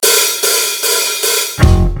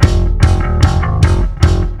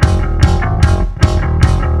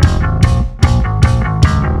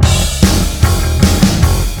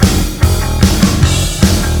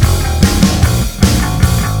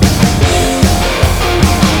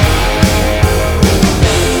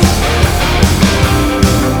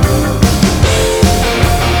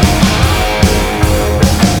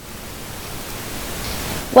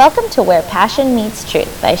Welcome to Where Passion Meets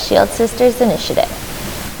Truth by Shield Sisters Initiative.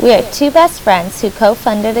 We are two best friends who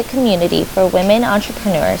co-funded a community for women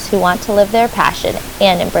entrepreneurs who want to live their passion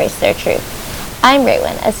and embrace their truth. I'm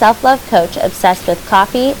Raywin, a self-love coach obsessed with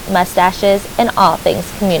coffee, mustaches, and all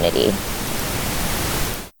things community.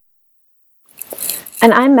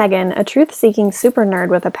 And I'm Megan, a truth-seeking super nerd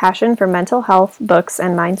with a passion for mental health, books,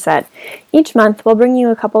 and mindset. Each month, we'll bring you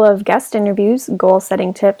a couple of guest interviews,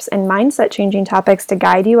 goal-setting tips, and mindset-changing topics to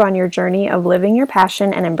guide you on your journey of living your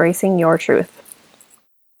passion and embracing your truth.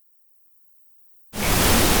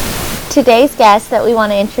 Today's guest that we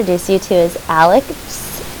want to introduce you to is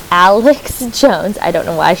Alex Jones. I don't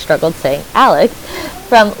know why I struggled saying Alex,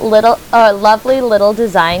 from Lovely Little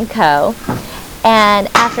Design Co. And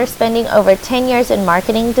after spending over 10 years in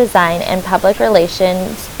marketing design and public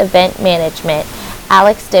relations event management,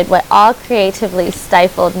 Alex did what all creatively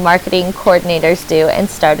stifled marketing coordinators do and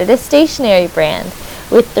started a stationery brand.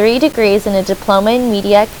 With 3 degrees and a diploma in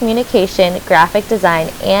media communication, graphic design,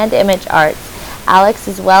 and image arts, Alex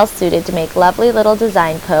is well suited to make Lovely Little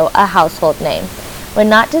Design Co. a household name. When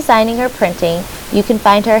not designing or printing, you can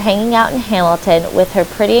find her hanging out in Hamilton with her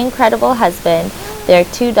pretty incredible husband, their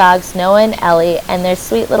 2 dogs, Noah and Ellie, and their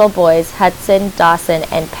sweet little boys, Hudson, Dawson,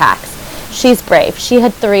 and Pax. She's brave. She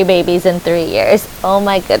had 3 babies in 3 years. Oh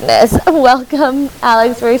my goodness. Welcome,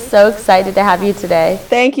 Alex. We're so excited to have you today.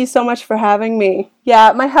 Thank you so much for having me.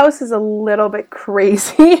 Yeah, my house is a little bit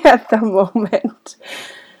crazy at the moment.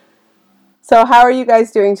 So how are you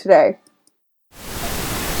guys doing today?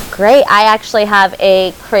 Great. I actually have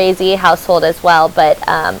a crazy household as well, but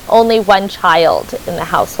only 1 child in the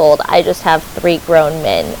household. I just have 3 grown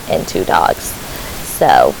men and 2 dogs.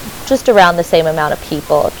 So just around the same amount of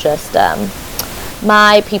people. Just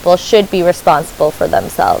my people should be responsible for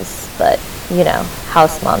themselves, but you know,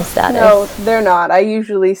 house mom status. No, they're not. I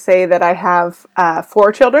usually say that I have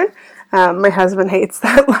 4 children. My husband hates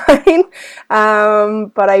that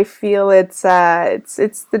line, but I feel it's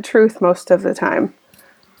the truth most of the time.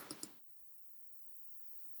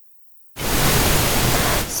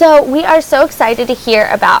 So we are so excited to hear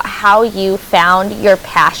about how you found your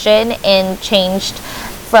passion and changed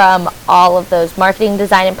from all of those marketing,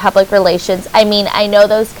 design, and public relations. I mean, I know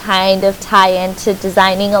those kind of tie into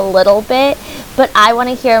designing a little bit, but I want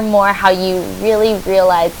to hear more how you really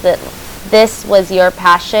realized that this was your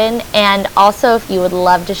passion, and also if you would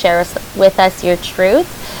love to share with us your truth.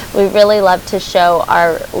 We really love to show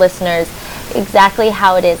our listeners exactly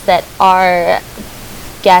how it is that our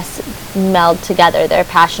guests meld together their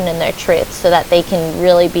passion and their truth so that they can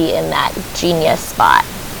really be in that genius spot.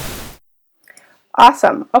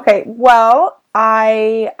 Awesome. Okay, well,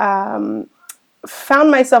 I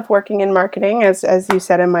found myself working in marketing, as you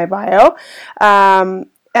said in my bio, and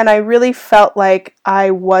I really felt like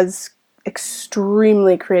I was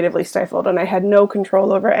extremely creatively stifled and I had no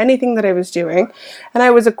control over anything that I was doing. And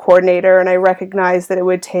I was a coordinator, and I recognized that it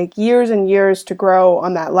would take years and years to grow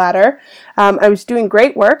on that ladder. I was doing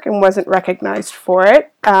great work and wasn't recognized for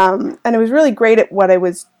it. And I was really great at what I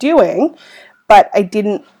was doing, but I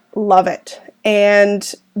didn't love it.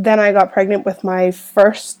 And then I got pregnant with my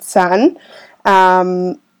first son.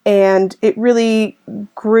 And it really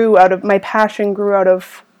my passion grew out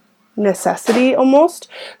of necessity almost.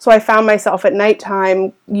 So I found myself at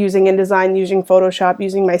nighttime using InDesign, using Photoshop,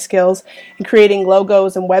 using my skills and creating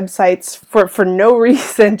logos and websites for no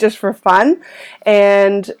reason, just for fun.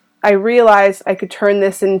 And I realized I could turn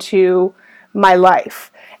this into my life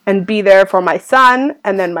and be there for my son,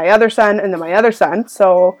 and then my other son, and then my other son.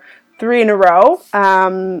 So 3 in a row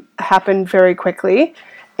happened very quickly.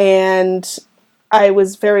 And I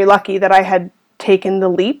was very lucky that I had taken the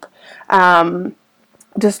leap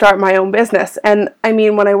to start my own business. And I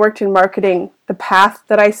mean, when I worked in marketing, the path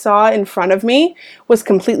that I saw in front of me was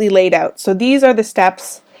completely laid out. So these are the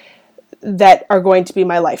steps that are going to be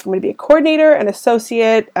my life. I'm going to be a coordinator, an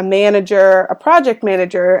associate, a manager, a project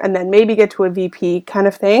manager, and then maybe get to a VP kind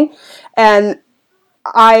of thing. And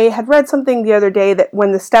I had read something the other day that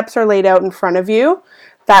when the steps are laid out in front of you,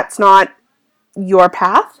 that's not your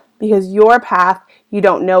path, because your path you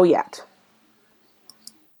don't know yet.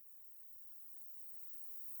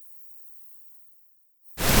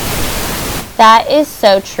 That is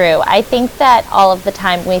so true. I think that all of the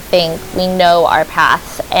time we think we know our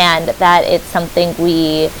paths and that it's something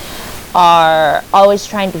we are always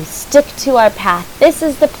trying to stick to our path. This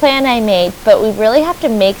is the plan I made, but we really have to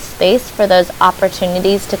make space for those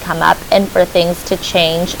opportunities to come up and for things to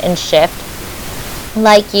change and shift.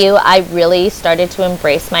 Like you, I really started to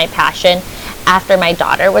embrace my passion after my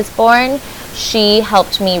daughter was born. She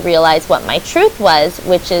helped me realize what my truth was,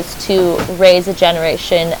 which is to raise a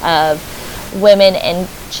generation of women and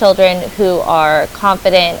children who are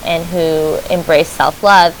confident and who embrace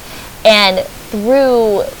self-love. And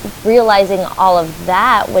through realizing all of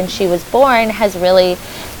that when she was born has really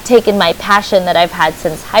taken my passion that I've had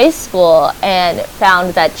since high school and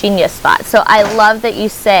found that genius spot. So I love that you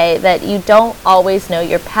say that you don't always know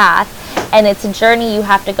your path, and it's a journey you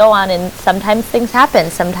have to go on, and sometimes things happen.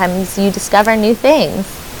 Sometimes you discover new things.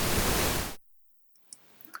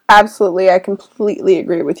 Absolutely, I completely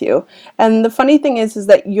agree with you. And the funny thing is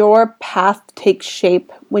that your path takes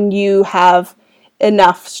shape when you have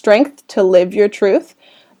enough strength to live your truth.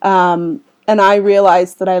 And I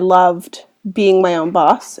realized that I loved being my own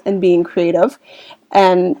boss and being creative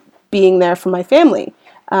and being there for my family.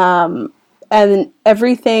 And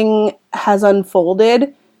everything has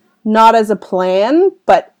unfolded not as a plan,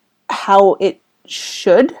 but how it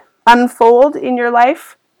should unfold in your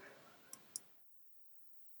life.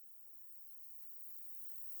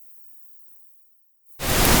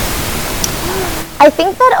 I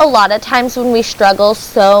think that a lot of times when we struggle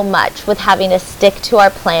so much with having to stick to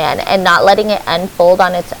our plan and not letting it unfold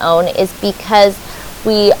on its own is because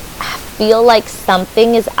we feel like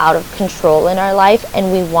something is out of control in our life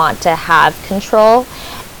and we want to have control.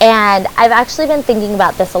 And I've actually been thinking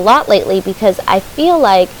about this a lot lately because I feel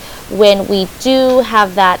like when we do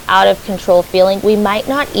have that out of control feeling, we might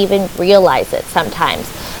not even realize it sometimes.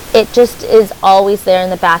 It just is always there in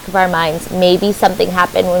the back of our minds. Maybe something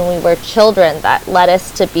happened when we were children that led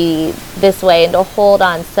us to be this way and to hold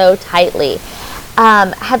on so tightly.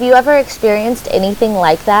 Have you ever experienced anything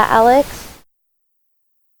like that, Alex?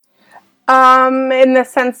 In the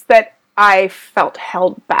sense that I felt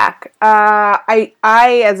held back. I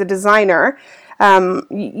as a designer,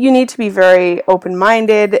 you need to be very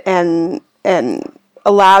open-minded and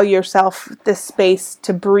allow yourself this space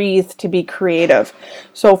to breathe, to be creative.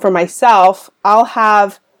 So for myself, I'll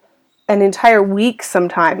have an entire week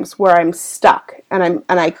sometimes where I'm stuck and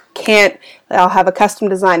I can't. I'll have a custom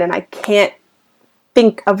design and I can't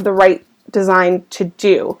think of the right design to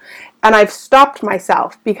do. And I've stopped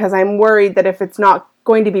myself because I'm worried that if it's not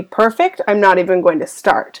going to be perfect, I'm not even going to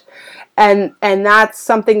start. And that's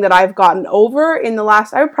something that I've gotten over in the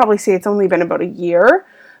last, I would probably say it's only been about a year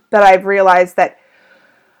that I've realized that,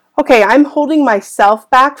 okay, I'm holding myself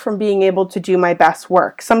back from being able to do my best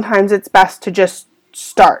work. Sometimes it's best to just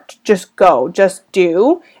start, just go, just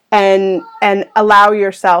do, and allow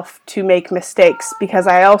yourself to make mistakes, because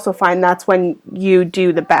I also find that's when you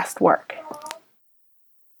do the best work.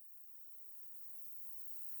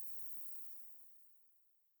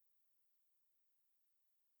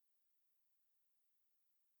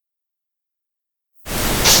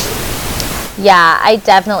 Yeah, I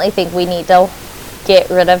definitely think we need to get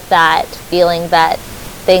rid of that feeling that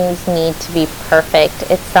things need to be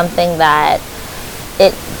perfect. It's something that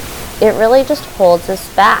it really just holds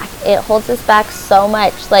us back. It holds us back so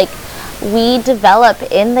much. Like, we develop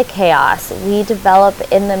in the chaos, we develop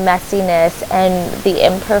in the messiness, and the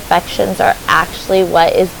imperfections are actually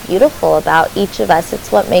what is beautiful about each of us.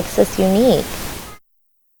 It's what makes us unique.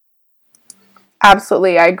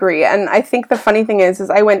 Absolutely, I agree. And I think the funny thing is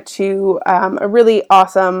I went to a really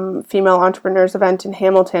awesome female entrepreneurs event in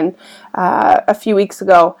Hamilton a few weeks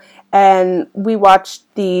ago, and we watched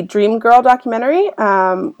the Dream Girl documentary,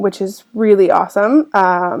 which is really awesome.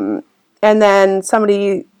 And then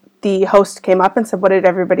the host came up and said, "What did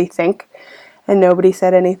everybody think?" And nobody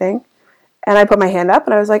said anything. And I put my hand up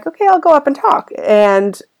and I was like, "Okay, I'll go up and talk."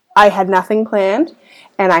 And I had nothing planned,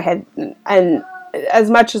 and as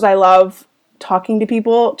much as I love talking to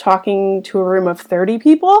people, talking to a room of 30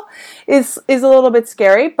 people is a little bit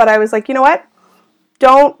scary, but I was like, you know what?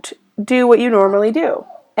 Don't do what you normally do.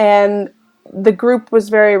 And the group was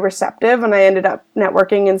very receptive, and I ended up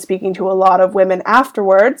networking and speaking to a lot of women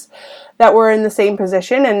afterwards that were in the same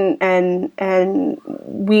position, and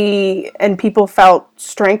people felt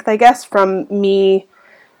strength, I guess, from me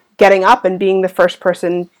getting up and being the first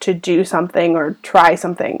person to do something or try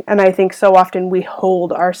something. And I think so often we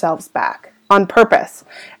hold ourselves back on purpose.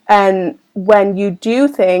 And when you do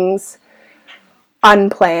things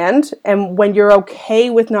unplanned and when you're okay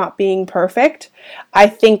with not being perfect, I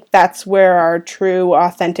think that's where our true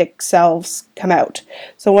authentic selves come out.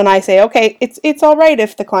 So when I say, okay, it's all right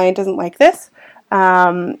if the client doesn't like this,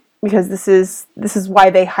 because this is why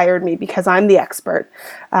they hired me, because I'm the expert.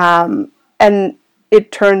 And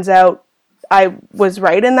it turns out I was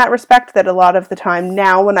right in that respect, that a lot of the time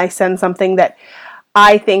now when I send something that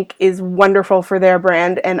I think is wonderful for their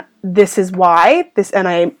brand, and this is why, and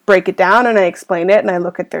I break it down and I explain it and I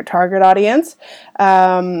look at their target audience,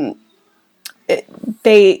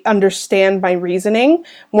 they understand my reasoning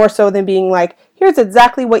more so than being like, here's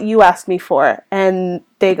exactly what you asked me for. And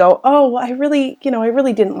they go, oh, well, I really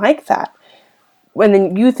didn't like that. And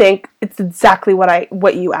then you think it's exactly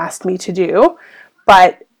what you asked me to do.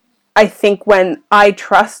 But I think when I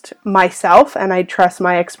trust myself and I trust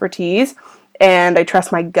my expertise and I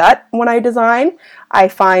trust my gut when I design, I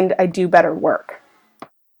find I do better work.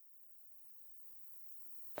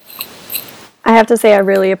 I have to say I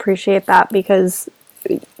really appreciate that because,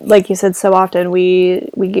 like you said, so often we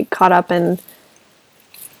get caught up in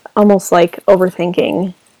almost like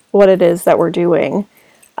overthinking what it is that we're doing.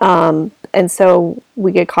 And so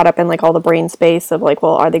we get caught up in like all the brain space of like,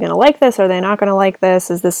 well, are they going to like this? Are they not going to like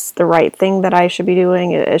this? Is this the right thing that I should be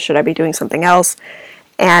doing? Should I be doing something else?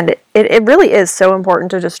 And it really is so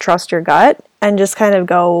important to just trust your gut and just kind of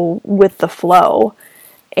go with the flow.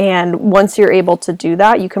 And once you're able to do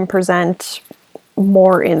that, you can present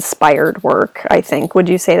more inspired work, I think. Would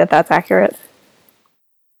you say that that's accurate?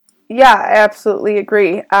 Yeah, I absolutely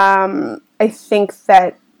agree. I think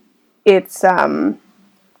that it's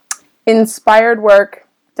inspired work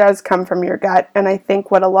does come from your gut. And I think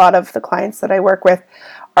what a lot of the clients that I work with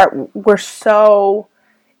we're so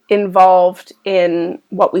involved in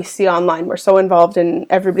what we see online. We're so involved in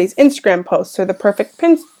everybody's Instagram posts or the perfect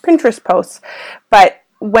Pinterest posts. But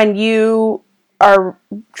when you are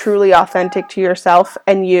truly authentic to yourself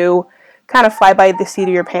and you kind of fly by the seat of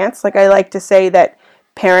your pants, like I like to say that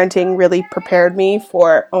parenting really prepared me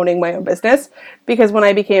for owning my own business, because when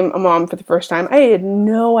I became a mom for the first time, I had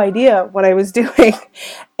no idea what I was doing.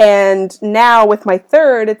 And now with my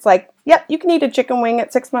third, it's like, yep, you can eat a chicken wing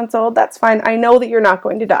at 6 months old. That's fine. I know that you're not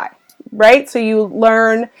going to die, right? So you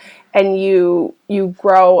learn and you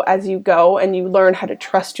grow as you go, and you learn how to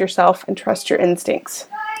trust yourself and trust your instincts.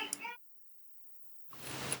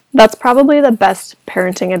 That's probably the best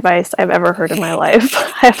parenting advice I've ever heard in my life.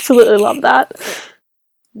 I absolutely love that.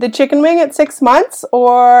 The chicken wing at 6 months,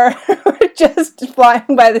 or just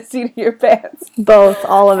flying by the seat of your pants? Both,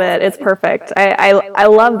 all of it. It's perfect. I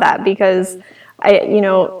love that because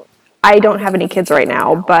I don't have any kids right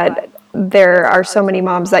now, but there are so many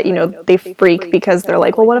moms that, they freak because they're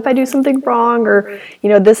like, well, what if I do something wrong? Or,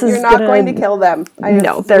 this is You're not going to kill them. I have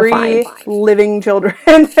no, they're fine. Living children.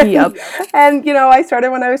 Yep. And, I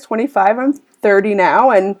started when I was 25. I'm 30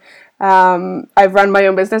 now, and I've run my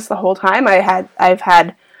own business the whole time. I've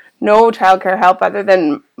had no childcare help other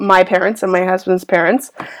than my parents and my husband's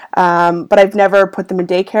parents. But I've never put them in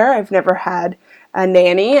daycare. I've never had a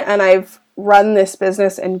nanny, and I've run this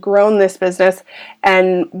business and grown this business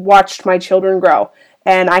and watched my children grow.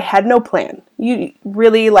 And I had no plan. You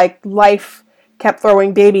really, life kept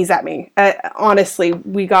throwing babies at me. Honestly,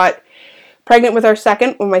 we got pregnant with our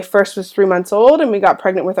second when my first was 3 months old, and we got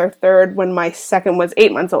pregnant with our third when my second was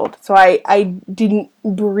 8 months old. So I didn't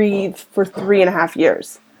breathe for 3.5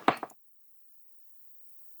 years.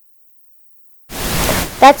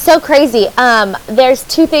 That's so crazy. There's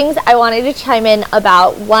two things I wanted to chime in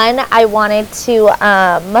about. One, I wanted to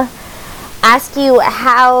ask you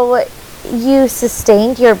how you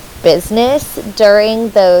sustained your business during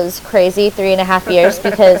those crazy 3.5 years,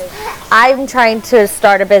 because I'm trying to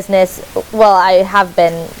start a business. Well, I have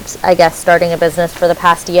been, I guess, starting a business for the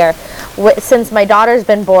past year since my daughter's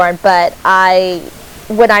been born, but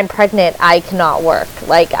when I'm pregnant, I cannot work.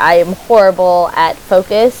 Like, I am horrible at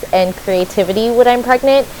focus and creativity when I'm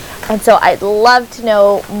pregnant. And so I'd love to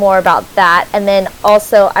know more about that. And then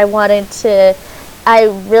also I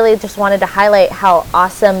really just wanted to highlight how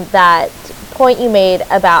awesome that point you made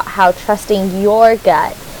about how trusting your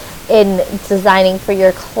gut in designing for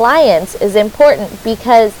your clients is important,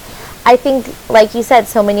 because I think, like you said,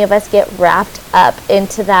 so many of us get wrapped up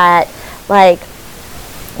into that, like,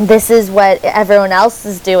 this is what everyone else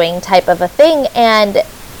is doing type of a thing. And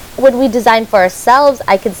when we design for ourselves,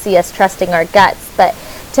 I could see us trusting our guts, but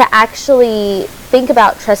to actually think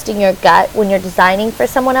about trusting your gut when you're designing for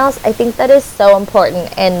someone else, I think that is so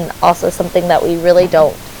important, and also something that we really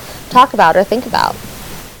don't talk about or think about.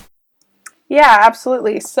 Yeah,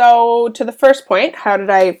 absolutely. So to the first point, how did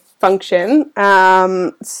I function?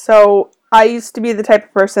 So I used to be the type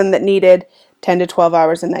of person that needed 10 to 12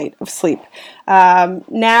 hours a night of sleep.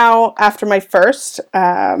 Now, after my first,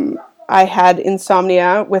 I had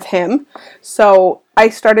insomnia with him. So I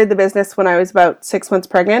started the business when I was about 6 months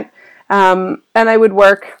pregnant. And I would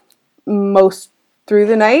work most through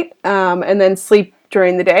the night and then sleep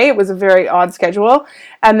during the day. It was a very odd schedule.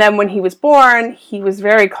 And then when he was born, he was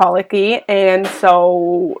very colicky. And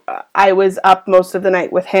so I was up most of the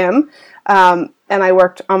night with him. And I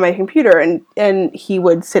worked on my computer, and he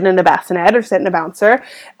would sit in a bassinet or sit in a bouncer.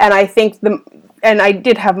 And I think and I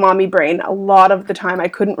did have mommy brain a lot of the time. I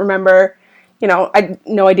couldn't remember I had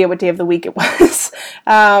no idea what day of the week it was.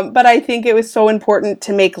 But I think it was so important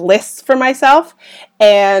to make lists for myself.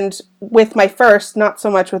 And with my first, not so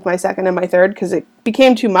much with my second and my third, because it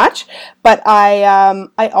became too much. But I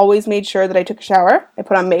always made sure that I took a shower. I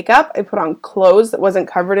put on makeup. I put on clothes that wasn't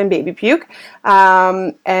covered in baby puke.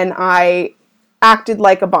 And I acted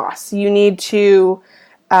like a boss. You need to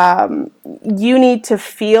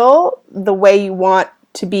feel the way you want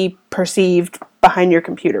to be perceived behind your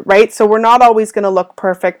computer, right? So we're not always going to look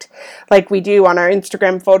perfect like we do on our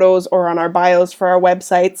Instagram photos or on our bios for our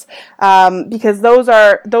websites, because those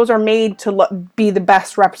are made to be the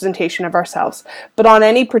best representation of ourselves. But on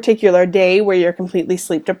any particular day where you're completely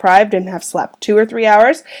sleep deprived and have slept 2 or 3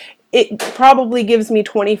 hours, it probably gives me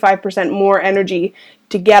 25% more energy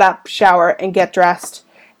to get up, shower, and get dressed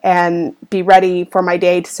and be ready for my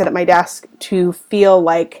day, to sit at my desk, to feel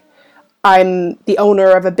like I'm the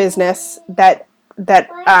owner of a business that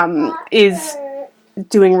is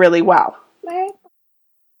doing really well.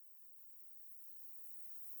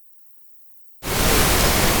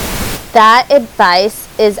 That advice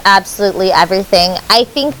is absolutely everything. I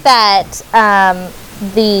think that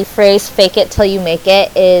the phrase "fake it till you make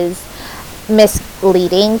it" is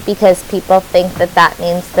misleading, because people think that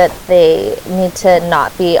means that they need to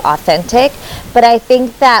not be authentic. But I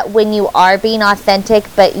think that when you are being authentic,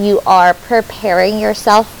 but you are preparing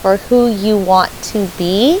yourself for who you want to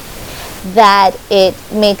be, that it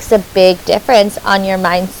makes a big difference on your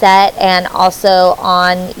mindset and also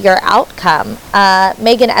on your outcome.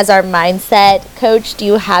 Megan, as our mindset coach, do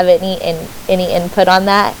you have any input on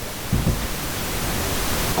that?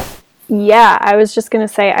 Yeah, I was just going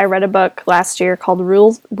to say I read a book last year called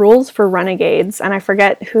Rules for Renegades, and I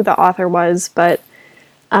forget who the author was, but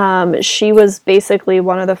she was basically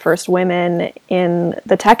one of the first women in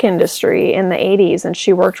the tech industry in the 80s, and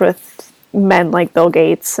she worked with men like Bill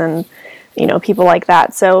Gates and, people like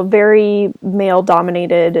that. So very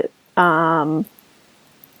male-dominated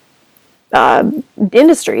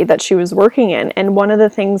industry that she was working in. And one of the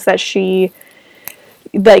things that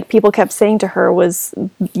people kept saying to her was,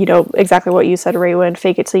 exactly what you said, Raywin,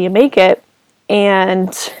 fake it till you make it.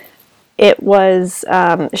 And it was,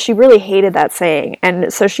 she really hated that saying.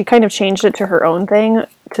 And so she kind of changed it to her own thing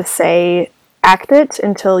to say, act it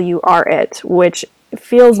until you are it, which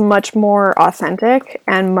feels much more authentic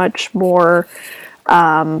and much more,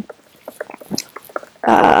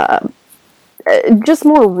 just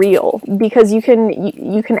more real, because you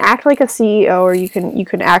can act like a CEO, or you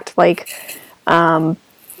can act like,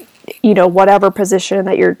 whatever position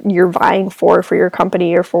that you're vying for your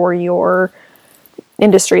company or for your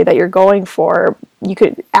industry that you're going for.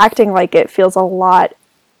 Acting like it feels a lot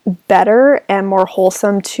better and more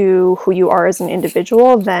wholesome to who you are as an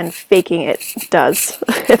individual than faking it does,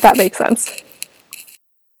 if that makes sense.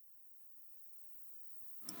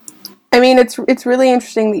 I mean, it's really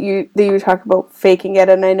interesting that you talk about faking it,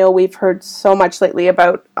 and I know we've heard so much lately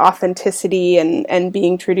about authenticity and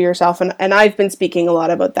being true to yourself, and I've been speaking a lot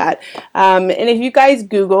about that. And if you guys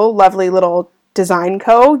Google Lovely Little Design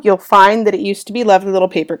Co., you'll find that it used to be Lovely Little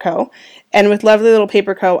Paper Co., and with Lovely Little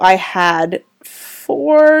Paper Co., I had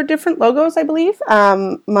 4 different logos, I believe.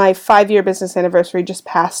 My 5-year business anniversary just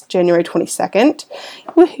passed January 22nd.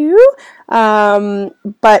 Woohoo!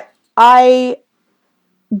 But I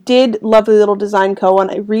did Lovely Little Design Co., and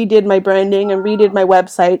I redid my branding and redid my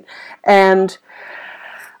website, and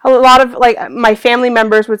a lot of my family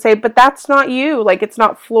members would say, but that's not you, it's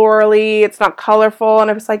not florally, it's not colorful, and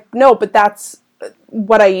I was like, no, but that's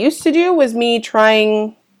what I used to do, was me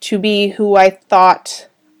trying to be who I thought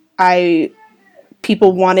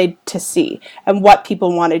people wanted to see and what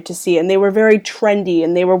people wanted to see, and they were very trendy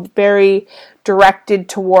and they were very directed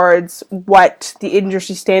towards what the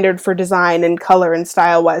industry standard for design and color and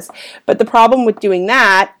style was. But the problem with doing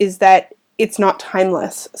that is that it's not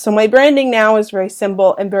timeless. So my branding now is very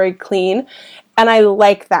simple and very clean, and I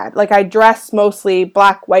like that. I dress mostly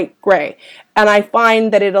black, white, gray, and I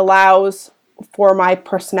find that it allows for my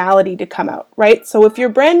personality to come out, right? So if your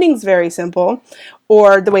branding's very simple,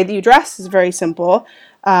 or the way that you dress is very simple,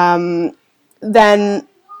 then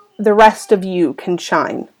the rest of you can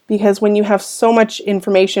shine. Because when you have so much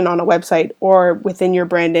information on a website or within your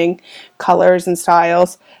branding, colors and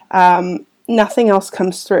styles, nothing else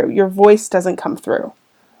comes through. Your voice doesn't come through.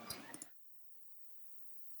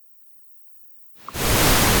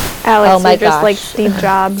 Alex, oh, you're just like Steve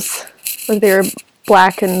Jobs with your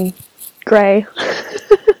black and gray.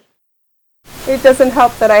 It doesn't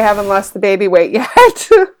help that I haven't lost the baby weight yet.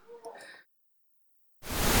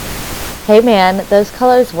 Hey man, those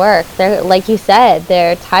colors work. They're, like you said,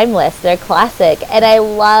 they're timeless, they're classic. And I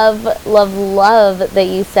love, love, love that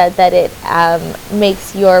you said that it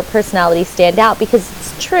makes your personality stand out, because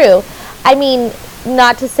it's true. I mean,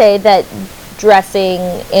 not to say that dressing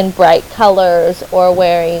in bright colors or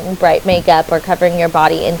wearing bright makeup or covering your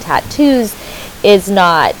body in tattoos is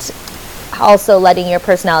not also letting your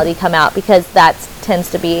personality come out, because that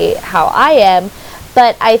tends to be how I am.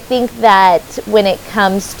 But I think that when it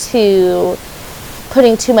comes to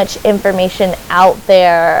putting too much information out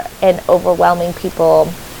there and overwhelming people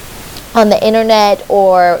on the internet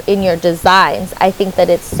or in your designs, I think that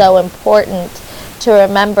it's so important to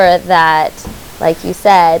remember that, like you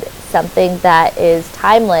said, something that is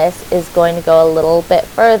timeless is going to go a little bit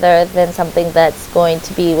further than something that's going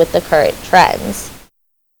to be with the current trends.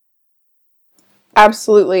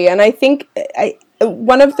 Absolutely. And I think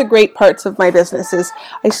one of the great parts of my business is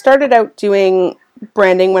I started out doing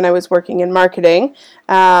branding when I was working in marketing.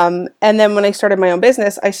 And then when I started my own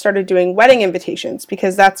business, I started doing wedding invitations,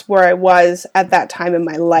 because that's where I was at that time in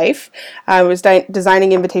my life. I was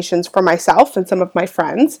designing invitations for myself and some of my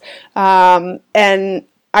friends. And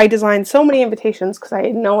I designed so many invitations because I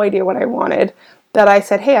had no idea what I wanted, that I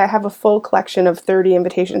said, hey, I have a full collection of 30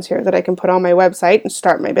 invitations here that I can put on my website and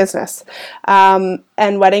start my business.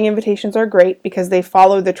 And wedding invitations are great because they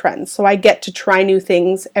follow the trends. So I get to try new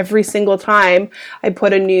things every single time I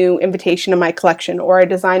put a new invitation in my collection, or I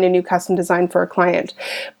design a new custom design for a client.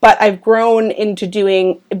 But I've grown into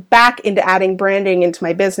adding branding into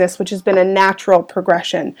my business, which has been a natural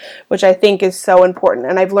progression, which I think is so important.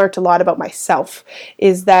 And I've learned a lot about myself,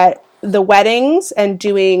 is that the weddings and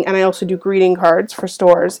I also do greeting cards for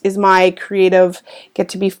stores, is my creative, get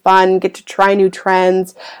to be fun, get to try new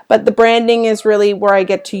trends. But the branding is really where I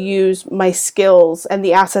get to use my skills and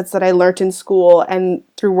the assets that I learned in school and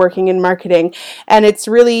through working in marketing. And it's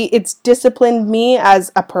disciplined me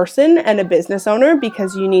as a person and a business owner,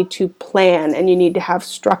 because you need to plan and you need to have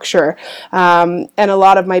structure. And a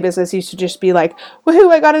lot of my business used to just be like,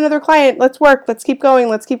 woohoo, I got another client, let's work, let's keep going,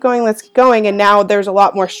 let's keep going, let's keep going. And now there's a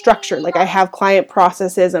lot more structure. Like, I have client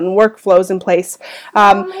processes and workflows in place.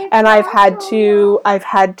 And I've had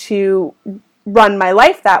to run my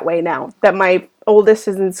life that way now that my oldest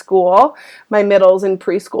is in school, my middle's in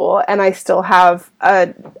preschool, and I still have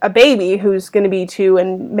a baby who's going to be 2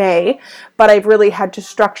 in May. But I've really had to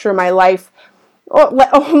structure my life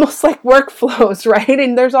almost like workflows, right?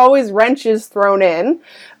 And there's always wrenches thrown in,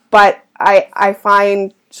 but I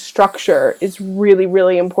find structure is really,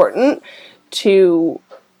 really important to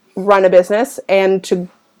run a business and to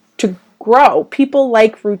grow. People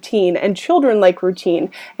like routine, and children like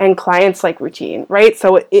routine, and clients like routine, right?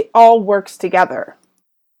 So it all works together.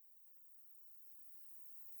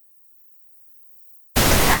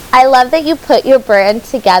 I love that you put your brand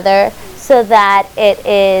together so that it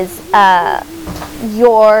is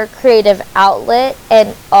your creative outlet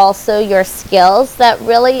and also your skills that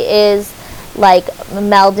really is like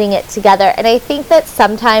melding it together. And I think that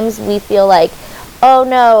sometimes we feel like, oh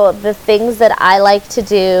no, the things that I like to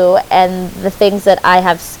do and the things that I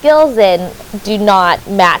have skills in do not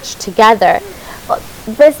match together.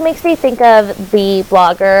 This makes me think of the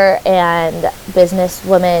blogger and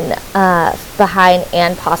businesswoman behind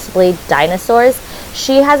And Possibly Dinosaurs.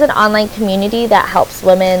 She has an online community that helps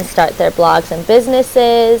women start their blogs and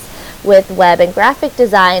businesses with web and graphic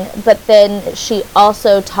design, but then she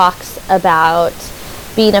also talks about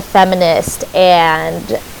being a feminist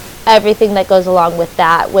and everything that goes along with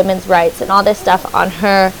that, women's rights and all this stuff on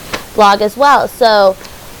her blog as well. So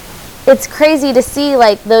it's crazy to see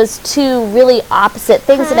like those two really opposite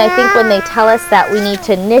things. And I think when they tell us that we need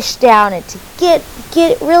to niche down and to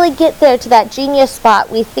really get there to that genius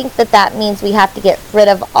spot, we think that means we have to get rid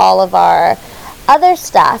of all of our other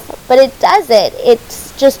stuff, but it doesn't.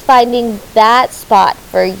 It's just finding that spot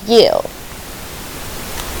for you.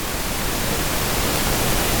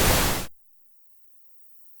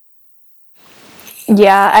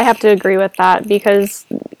 Yeah, I have to agree with that, because,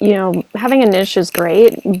 having a niche is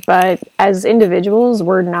great, but as individuals,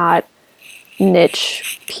 we're not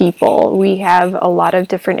niche people. We have a lot of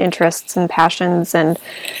different interests and passions and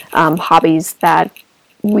hobbies that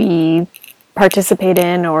we participate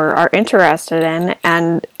in or are interested in.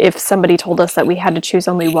 And if somebody told us that we had to choose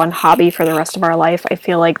only one hobby for the rest of our life, I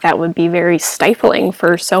feel like that would be very stifling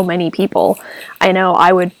for so many people. I know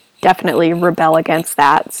I would definitely rebel against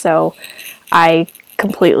that. So I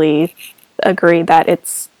completely agree that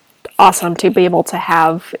it's awesome to be able to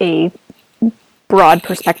have a broad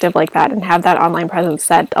perspective like that and have that online presence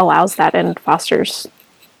that allows that and fosters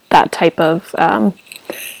that type of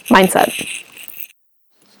mindset.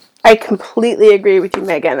 I completely agree with you,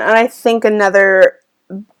 Megan. And I think another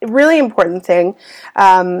really important thing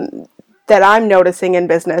that I'm noticing in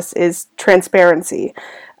business is transparency.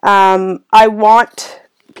 I want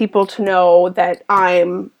people to know that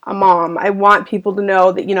I'm a mom. I want people to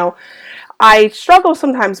know that, I struggle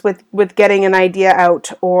sometimes with getting an idea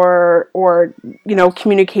out or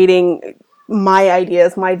communicating my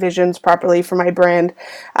ideas, my visions properly for my brand.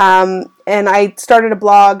 And I started a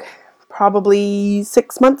blog probably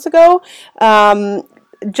 6 months ago.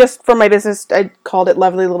 Just for my business, I called it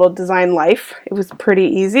Lovely Little Design Life. It was pretty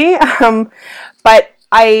easy. But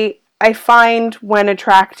I find when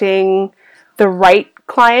attracting the right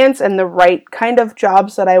clients and the right kind of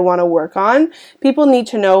jobs that I want to work on, people need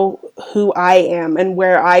to know who I am and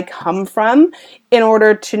where I come from in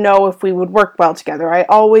order to know if we would work well together. I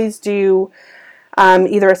always do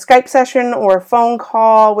either a Skype session or a phone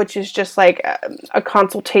call, which is just like a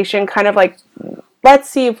consultation, kind of like, let's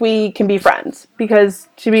see if we can be friends. Because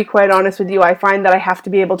to be quite honest with you, I find that I have to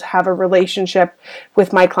be able to have a relationship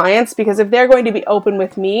with my clients, because if they're going to be open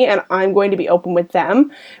with me and I'm going to be open with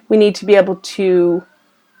them, we need to be able to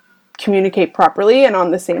communicate properly and on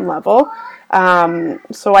the same level.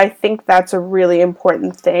 So I think that's a really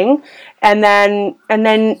important thing. And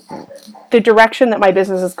then the direction that my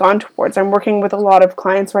business has gone towards. I'm working with a lot of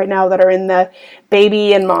clients right now that are in the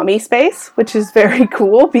baby and mommy space, which is very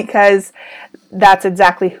cool because that's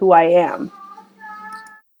exactly who I am.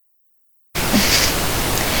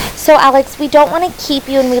 So Alex, we don't want to keep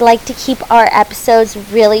you, and we like to keep our episodes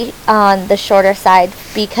really on the shorter side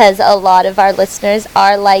because a lot of our listeners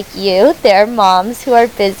are like you. They're moms who are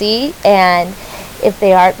busy, and if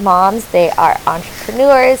they aren't moms, they are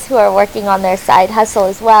entrepreneurs who are working on their side hustle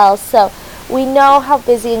as well. So we know how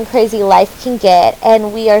busy and crazy life can get,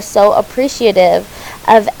 and we are so appreciative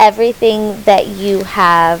of everything that you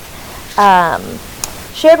have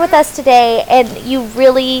shared with us today. And you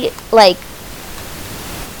really,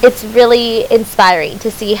 it's really inspiring to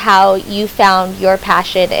see how you found your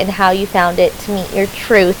passion and how you found it to meet your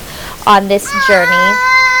truth on this journey.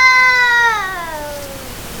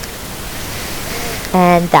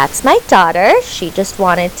 And that's my daughter. She just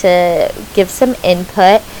wanted to give some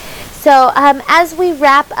input. So as we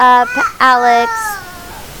wrap up, Alex,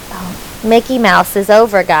 Mickey Mouse is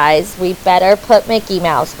over, guys. We better put Mickey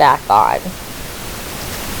Mouse back on.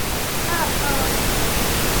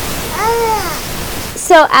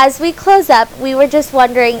 So as we close up, we were just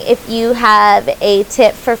wondering if you have a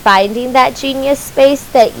tip for finding that genius space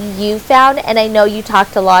that you found. And I know you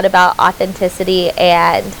talked a lot about authenticity,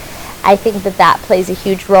 and I think that plays a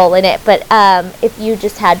huge role in it. But if you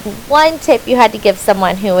just had one tip you had to give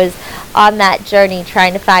someone who is on that journey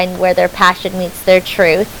trying to find where their passion meets their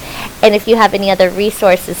truth, and if you have any other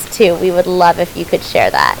resources too, we would love if you could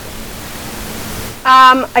share that.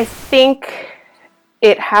 I think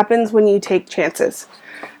it happens when you take chances.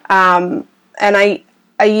 And I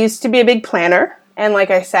used to be a big planner, and like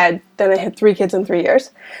I said, then I had 3 kids in 3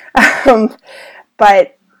 years.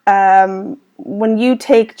 But when you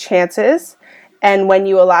take chances and when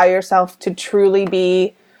you allow yourself to truly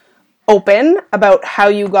be open about how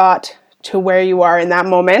you got to where you are in that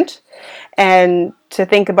moment, and to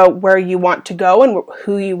think about where you want to go and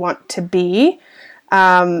who you want to be,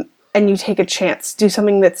 and you take a chance, do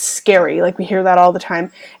something that's scary, like we hear that all the time,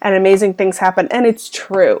 and amazing things happen, and it's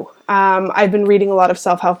true. I've been reading a lot of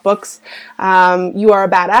self-help books. You Are a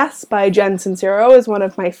Badass by Jen Sincero is one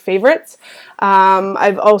of my favorites.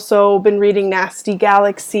 I've also been reading Nasty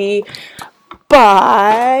Galaxy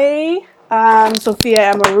by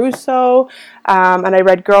Sophia Amoruso, and I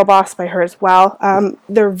read Girl Boss by her as well.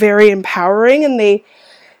 They're very empowering,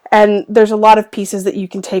 and there's a lot of pieces that you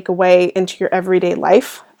can take away into your everyday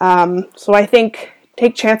life. So I think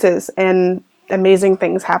take chances and amazing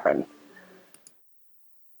things happen.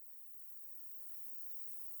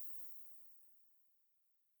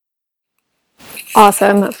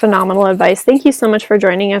 Awesome. Phenomenal advice. Thank you so much for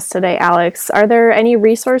joining us today, Alex. Are there any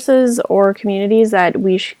resources or communities that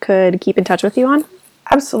we could keep in touch with you on?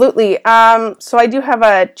 Absolutely. So I do have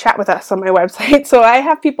a chat with us on my website. So I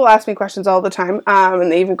have people ask me questions all the time,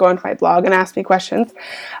 and they even go into my blog and ask me questions.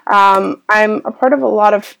 I'm a part of a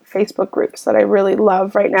lot of Facebook groups that I really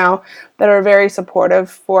love right now that are very supportive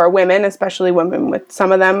for women, especially women with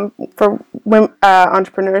some of them for women,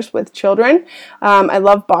 entrepreneurs with children. I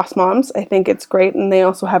love Boss Moms. I think it's great, and they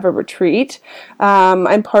also have a retreat.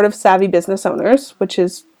 I'm part of Savvy Business Owners, which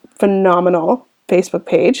is phenomenal Facebook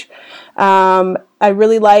page. I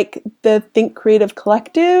really like the Think Creative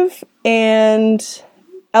Collective and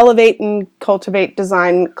Elevate and Cultivate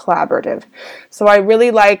Design Collaborative. So I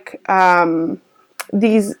really like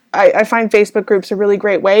I find Facebook groups a really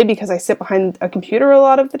great way because I sit behind a computer a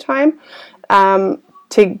lot of the time,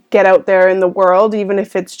 to get out there in the world, even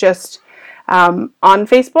if it's just on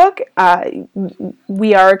Facebook.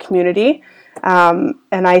 We are a community, and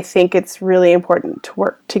I think it's really important to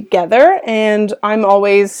work together. And I'm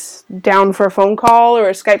always down for a phone call or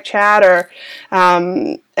a Skype chat,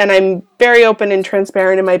 and I'm very open and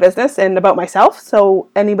transparent in my business and about myself. So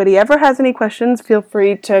anybody ever has any questions, feel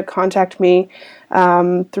free to contact me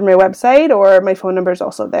through my website, or my phone number is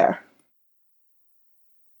also there.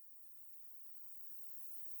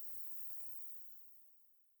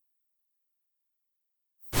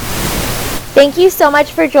 Thank you so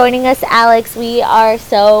much for joining us, Alex. We are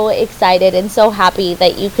so excited and so happy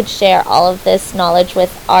that you could share all of this knowledge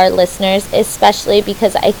with our listeners, especially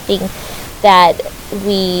because I think that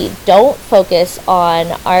we don't focus on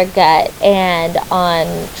our gut and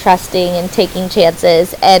on trusting and taking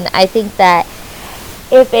chances. And I think that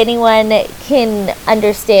if anyone can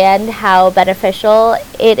understand how beneficial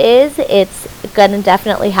it is, it's going to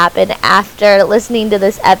definitely happen after listening to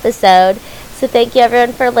this episode. So thank you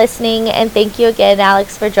everyone for listening, and thank you again,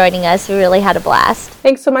 Alex, for joining us. We really had a blast.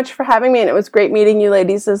 Thanks so much for having me, and it was great meeting you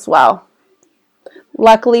ladies as well.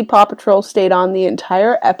 Luckily, Paw Patrol stayed on the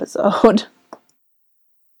entire episode.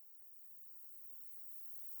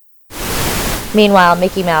 Meanwhile,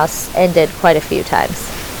 Mickey Mouse ended quite a few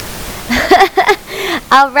times.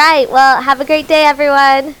 All right, well, have a great day,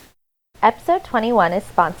 everyone. Episode 21 is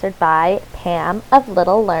sponsored by Pam of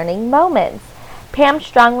Little Learning Moments. Pam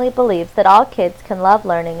strongly believes that all kids can love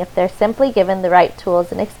learning if they're simply given the right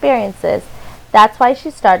tools and experiences. That's why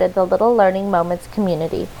she started the Little Learning Moments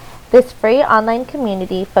community. This free online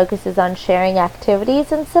community focuses on sharing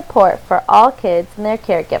activities and support for all kids and their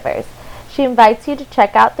caregivers. She invites you to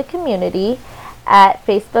check out the community at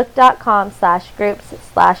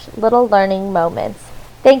facebook.com/groups/littlelearningmoments.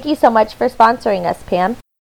 Thank you so much for sponsoring us, Pam.